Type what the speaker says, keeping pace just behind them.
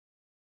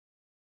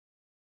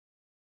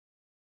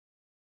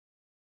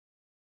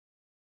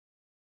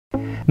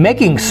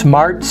Making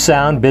smart,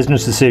 sound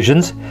business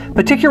decisions,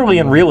 particularly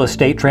in real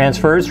estate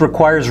transfers,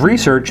 requires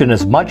research and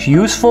as much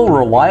useful,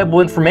 reliable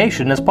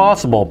information as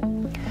possible.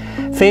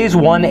 Phase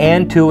 1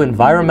 and 2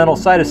 environmental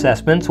site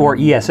assessments, or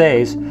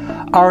ESAs,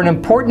 are an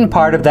important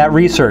part of that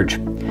research.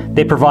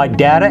 They provide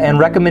data and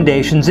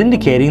recommendations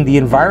indicating the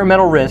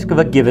environmental risk of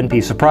a given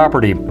piece of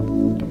property.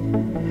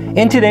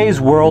 In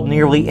today's world,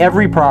 nearly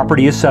every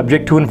property is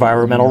subject to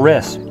environmental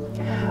risks.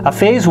 A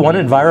Phase 1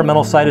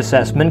 environmental site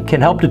assessment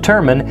can help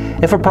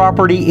determine if a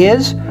property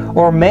is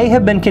or may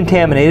have been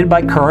contaminated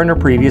by current or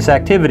previous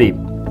activity.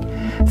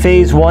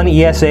 Phase 1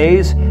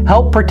 ESAs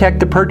help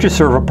protect the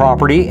purchaser of a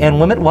property and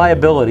limit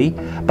liability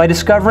by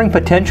discovering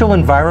potential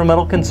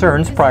environmental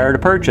concerns prior to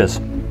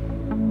purchase.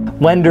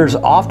 Lenders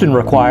often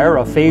require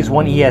a Phase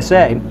 1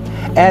 ESA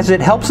as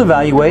it helps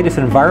evaluate if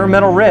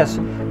environmental risks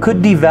could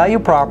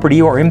devalue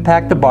property or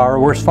impact the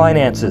borrower's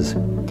finances.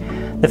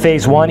 The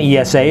Phase 1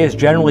 ESA is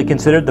generally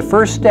considered the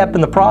first step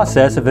in the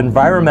process of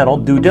environmental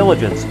due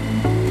diligence.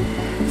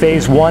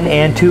 Phase 1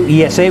 and 2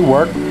 ESA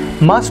work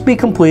must be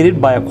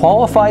completed by a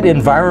qualified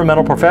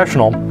environmental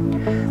professional.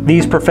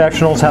 These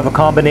professionals have a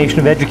combination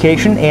of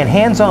education and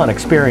hands-on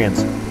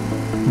experience.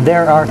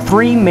 There are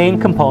three main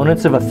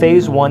components of a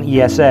Phase 1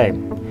 ESA.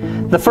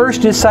 The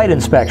first is site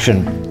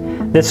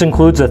inspection. This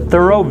includes a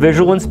thorough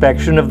visual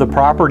inspection of the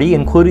property,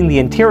 including the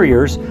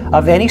interiors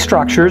of any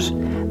structures,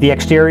 the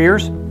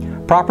exteriors,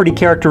 property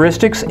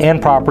characteristics,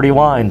 and property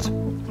lines.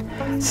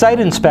 Site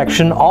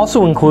inspection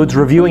also includes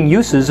reviewing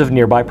uses of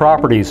nearby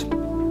properties.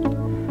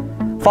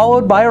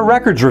 Followed by a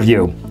records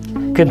review.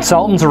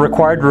 Consultants are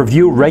required to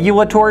review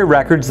regulatory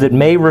records that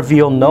may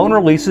reveal known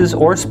releases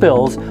or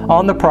spills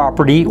on the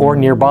property or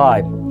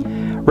nearby.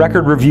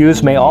 Record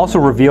reviews may also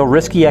reveal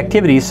risky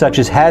activities such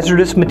as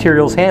hazardous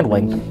materials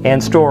handling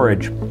and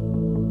storage.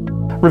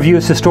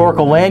 Reviews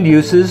historical land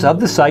uses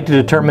of the site to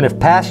determine if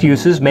past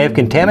uses may have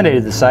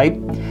contaminated the site.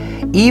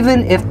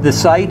 Even if the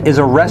site is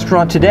a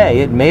restaurant today,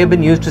 it may have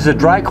been used as a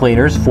dry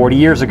cleaners 40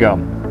 years ago.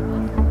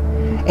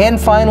 And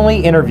finally,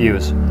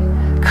 interviews.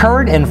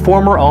 Current and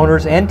former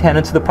owners and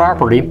tenants of the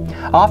property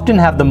often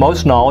have the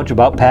most knowledge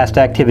about past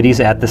activities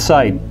at the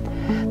site.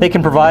 They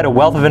can provide a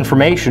wealth of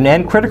information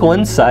and critical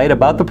insight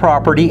about the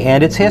property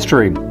and its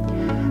history.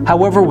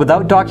 However,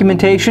 without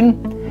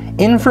documentation,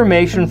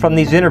 information from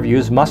these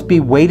interviews must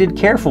be weighted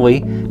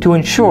carefully to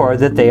ensure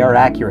that they are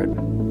accurate.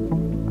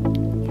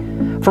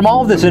 From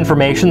all of this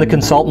information, the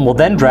consultant will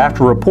then draft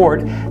a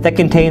report that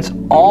contains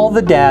all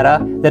the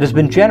data that has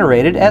been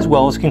generated as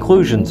well as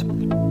conclusions.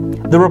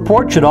 The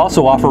report should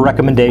also offer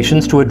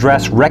recommendations to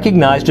address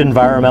recognized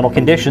environmental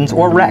conditions,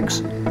 or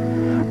RECs.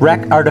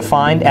 REC are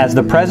defined as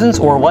the presence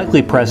or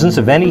likely presence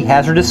of any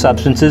hazardous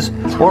substances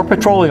or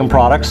petroleum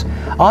products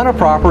on a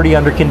property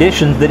under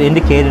conditions that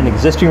indicate an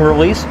existing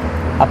release,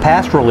 a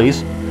past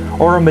release,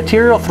 or a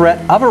material threat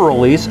of a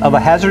release of a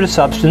hazardous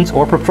substance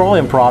or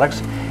petroleum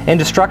products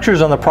into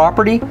structures on the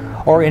property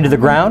or into the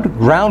ground,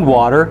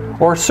 groundwater,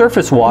 or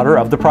surface water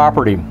of the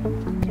property.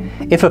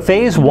 If a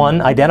Phase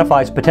 1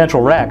 identifies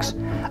potential RECs,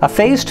 a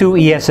Phase 2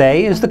 ESA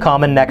is the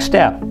common next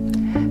step.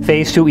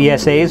 Phase 2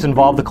 ESAs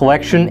involve the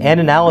collection and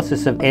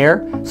analysis of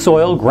air,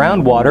 soil,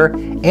 groundwater,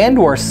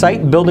 and/or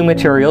site building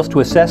materials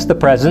to assess the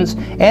presence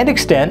and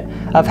extent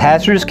of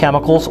hazardous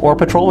chemicals or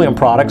petroleum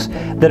products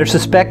that are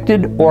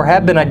suspected or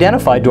have been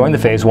identified during the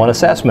Phase 1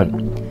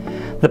 assessment.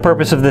 The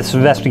purpose of this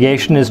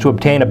investigation is to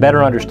obtain a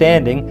better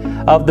understanding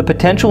of the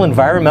potential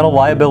environmental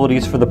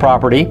liabilities for the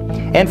property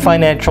and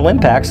financial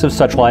impacts of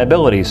such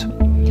liabilities.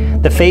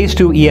 The Phase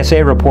 2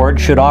 ESA report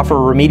should offer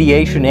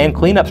remediation and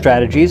cleanup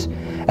strategies,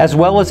 as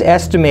well as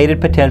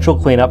estimated potential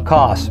cleanup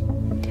costs.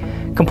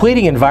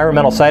 Completing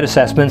environmental site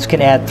assessments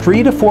can add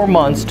 3 to 4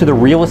 months to the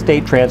real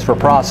estate transfer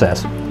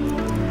process.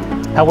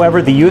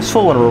 However, the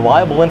useful and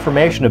reliable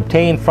information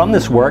obtained from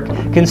this work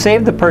can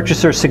save the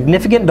purchaser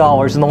significant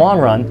dollars in the long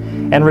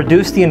run and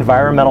reduce the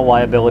environmental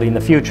liability in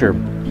the future.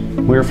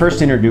 We were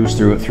first introduced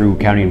through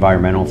County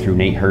Environmental, through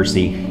Nate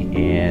Hersey,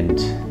 and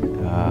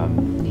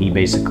he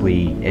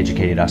basically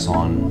educated us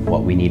on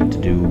what we needed to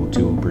do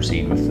to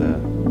proceed with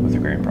the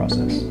grant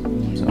process.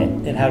 So,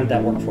 and how did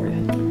that work for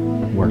you?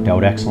 Worked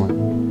out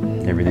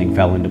excellent. Everything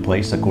fell into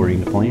place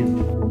according to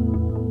plan.